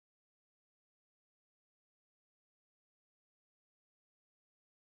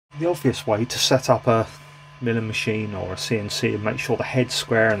the obvious way to set up a milling machine or a CNC and make sure the head's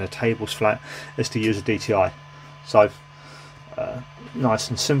square and the table's flat is to use a DTI. So nice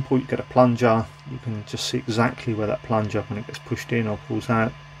and simple. You get a plunger, you can just see exactly where that plunger, when it gets pushed in or pulls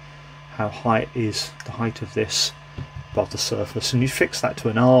out, how high it is, the height of this above the surface, and you fix that to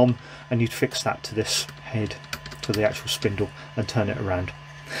an arm, and you'd fix that to this head, to the actual spindle, and turn it around.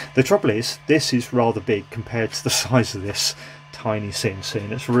 The trouble is, this is rather big compared to the size of this tiny CNC,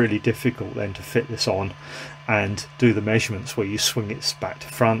 and it's really difficult then to fit this on and do the measurements where you swing it back to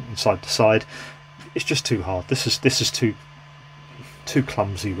front and side to side. It's just too hard. This is too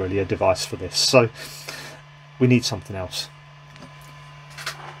clumsy really, a device for this, so we need something else.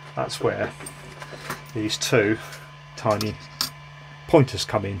 That's where these two tiny pointers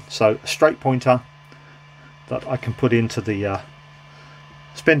come in. So a straight pointer that I can put into the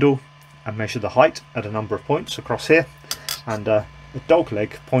spindle and measure the height at a number of points across here, and a dog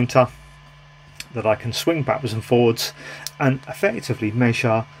leg pointer that I can swing backwards and forwards and effectively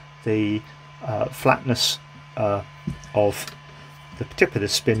measure the flatness of the tip of the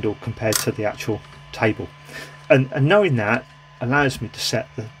spindle compared to the actual table, and knowing that allows me to set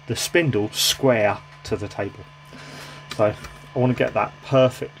the spindle square to the table. So I want to get that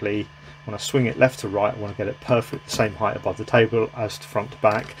perfectly, when I swing it left to right, I want to get it perfectly the same height above the table as to front to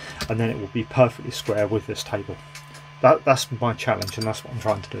back, and then it will be perfectly square with this table. That's my challenge, and that's what I'm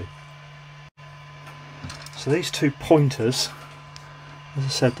trying to do. So these two pointers, as I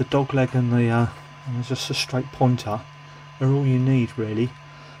said, the dog leg and just a straight pointer, are all you need really,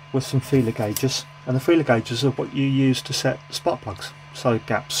 with some feeler gauges, and the feeler gauges are what you use to set spark plugs, so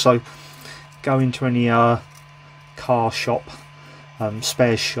gaps. So go into any car shop,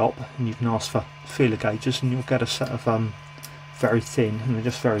 spares shop, and you can ask for feeler gauges, and you'll get a set of very thin, and they're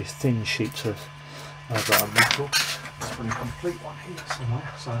just very thin sheets of metal. There's a complete one here somewhere.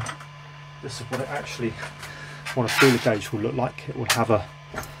 So this is what what a feeler gauge will look like. It will have a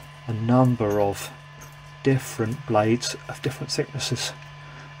number of different blades of different thicknesses,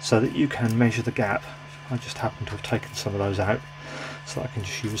 so that you can measure the gap. I just happen to have taken some of those out so that I can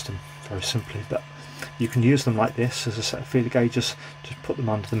just use them very simply, but you can use them like this as a set of feeler gauges. Just put them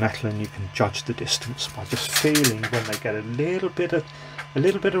under the metal and you can judge the distance by just feeling when they get a little bit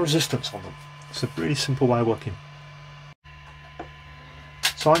of resistance on them. It's a really simple way of working.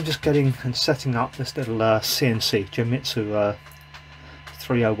 So I'm just getting and setting up this little CNC Jimitsu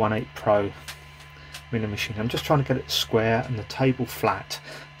 3018 Pro milling machine. I'm just trying to get it square and the table flat.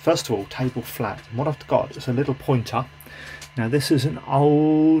 First of all, table flat. And what I've got is a little pointer. Now this is an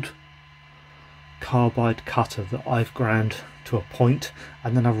old carbide cutter that I've ground to a point,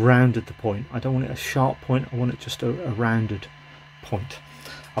 and then I've rounded the point. I don't want it a sharp point, I want it just a rounded point.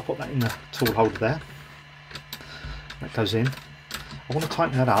 I'll put that in the tool holder there. That goes in. I want to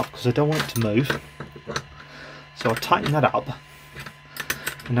tighten that up because I don't want it to move. So I'll tighten that up.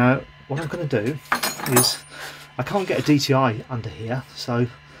 Now what I'm going to do is, I can't get a DTI under here, so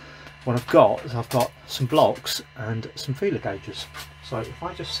what I've got is I've got some blocks and some feeler gauges. So if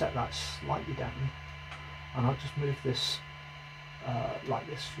I just set that slightly down, and I'll just move this like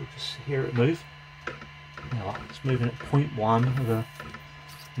this, you'll just hear it move. Now it's moving at 0.1 of a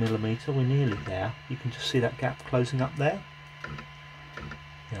millimetre. We're nearly there. You can just see that gap closing up there.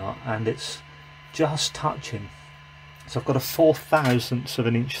 Yeah, and it's just touching. So I've got a 0.004 of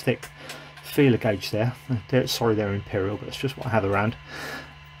an inch thick feeler gauge there. Sorry, they're imperial, but it's just what I have around.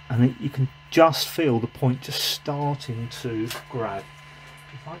 And you can just feel the point just starting to grab.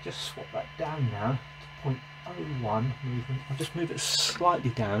 If I just swap that down now to 0.01 movement, I'll just move it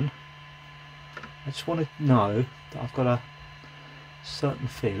slightly down. I just want to know that I've got a certain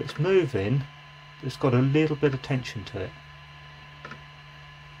feel. It's moving, but it's got a little bit of tension to it.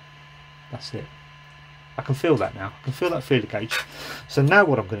 That's it. I can feel that now. I can feel that feeler gauge. So now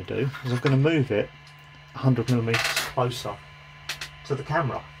what I'm going to do is I'm going to move it 100mm closer to the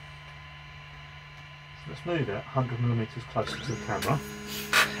camera. So let's move it 100mm closer to the camera,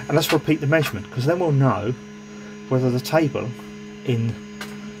 and let's repeat the measurement, because then we'll know whether the table in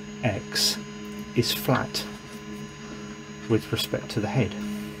X is flat with respect to the head.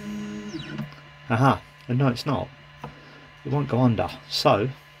 Aha, and no it's not. It won't go under, so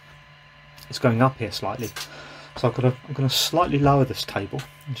it's going up here slightly. So I'm going to slightly lower this table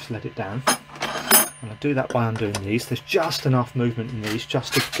and just let it down. And I do that by undoing these. There's just enough movement in these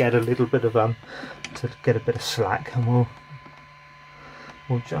just to get a little bit of slack, and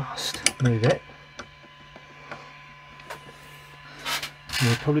we'll just move it. And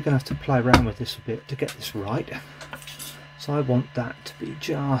we're probably going to have to play around with this a bit to get this right. So I want that to be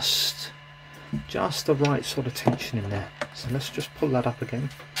just just the right sort of tension in there. So let's just pull that up again.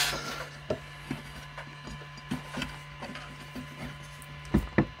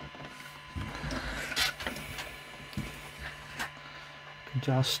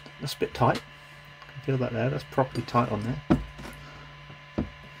 Just, that's a bit tight. You can feel that there, that's properly tight on there.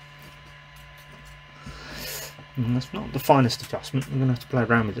 And that's not the finest adjustment. I'm going to have to play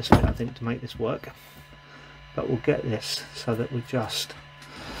around with this a bit, I think, to make this work. But we'll get this so that we just,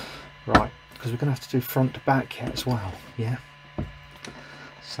 right, because we're going to have to do front to back yet as well, yeah.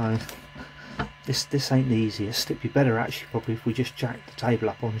 So this ain't the easiest. It'd be better actually probably if we just jacked the table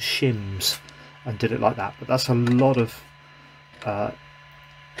up on shims and did it like that. But that's a lot of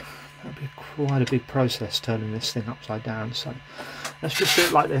that'd be quite a big process turning this thing upside down. So let's just do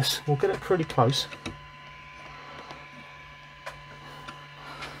it like this. We'll get it pretty close.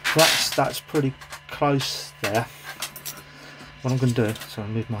 That's pretty close there. What I'm going to do, so I'll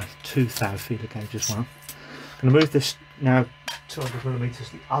move my 2,000 feeler gauge as well. I'm going to move this now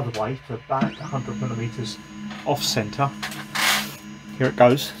 200mm the other way to about 100mm off centre. Here it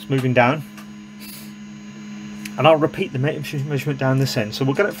goes, it's moving down. And I'll repeat the measurement down this end. So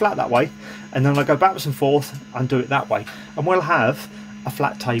we'll get it flat that way, and then I'll go backwards and forth and do it that way. And we'll have a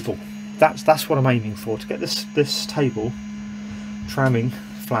flat table. That's what I'm aiming for, to get this table tramming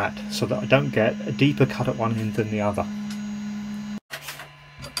flat so that I don't get a deeper cut at one end than the other.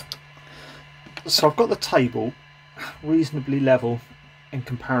 So I've got the table reasonably level in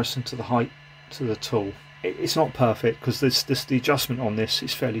comparison to the height to the tool. It's not perfect because the adjustment on this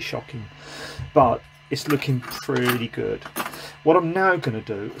is fairly shocking, but it's looking pretty good. What I'm now going to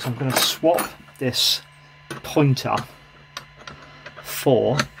do is I'm going to swap this pointer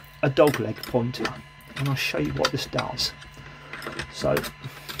for a dogleg pointer, and I'll show you what this does. So I'm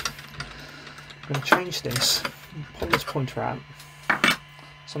going to change this, pull this pointer out.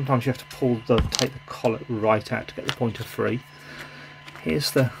 Sometimes you have to take the collet right out to get the pointer free.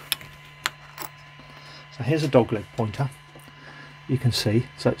 Here's a dogleg pointer. You can see,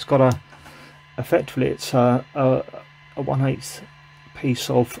 so it's got effectively it's a 1/8 piece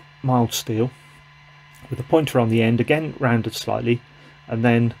of mild steel with a pointer on the end, again rounded slightly, and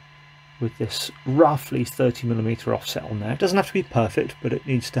then with this roughly 30mm offset on there. It doesn't have to be perfect, but it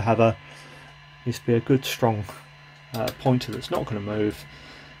needs to be a good strong pointer that's not going to move.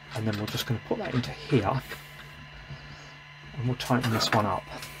 And then we're just going to put that into here, and we'll tighten this one up.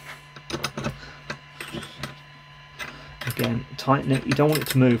 Again, tighten it. You don't want it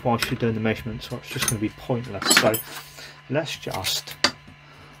to move whilst you're doing the measurement, so it's just going to be pointless. So let's just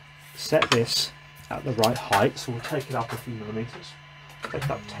set this at the right height. So we'll take it up a few millimeters. Take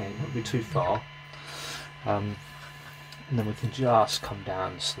it up 10, it won't be too far. And then we can just come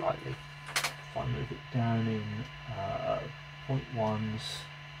down slightly. If I move it down in 0.1s,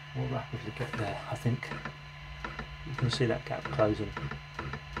 we'll rapidly get there, I think. You can see that gap closing.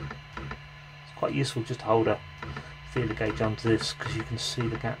 It's quite useful just to hold a feeler gauge onto this because you can see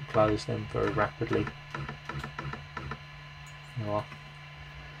the gap close then very rapidly. There you are.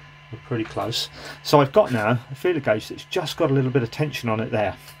 We're pretty close. So I've got now a feeler gauge that's just got a little bit of tension on it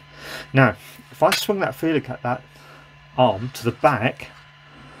there. Now, if I swing that arm to the back,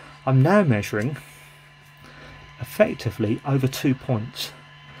 I'm now measuring effectively over 2 points.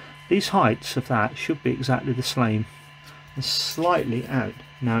 These heights of that should be exactly the same and slightly out.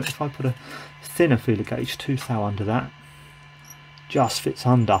 Now if I put a thinner feeler gauge, 2 thou under that, just fits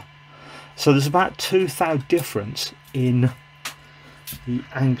under. So there's about 2 thou difference in the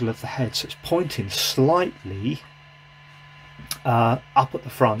angle of the head, so it's pointing slightly up at the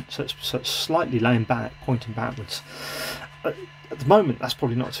front, so it's slightly laying back, pointing backwards. At the moment that's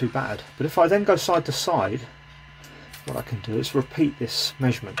probably not too bad, but if I then go side to side, what I can do is repeat this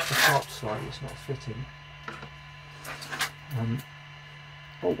measurement. The top side is not fitting.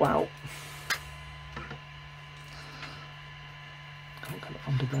 Oh wow, can't get it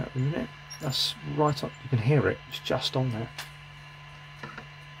under there at the minute. That's right up, you can hear it, it's just on there.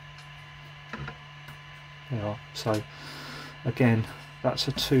 There you are. So again, that's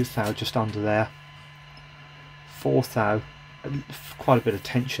a 2 thou just under there, 4 thou, quite a bit of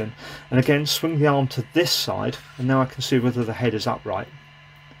tension. And again, swing the arm to this side, and now I can see whether the head is upright.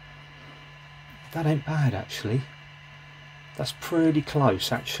 That ain't bad actually. That's pretty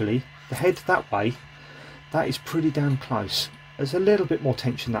close actually. The head that way, that is pretty damn close. There's a little bit more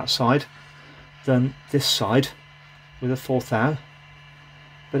tension that side than this side with a 4 thou,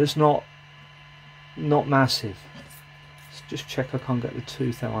 but it's not massive. Let's just check I can't get the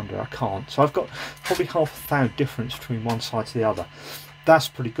 2 thou under. I can't. So I've got probably half a thou difference between one side to the other. That's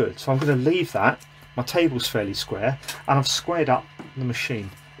pretty good. So I'm going to leave that. My table's fairly square, and I've squared up the machine.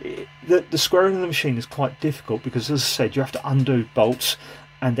 The squaring of the machine is quite difficult because, as I said, you have to undo bolts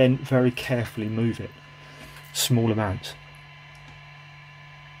and then very carefully move it, small amounts.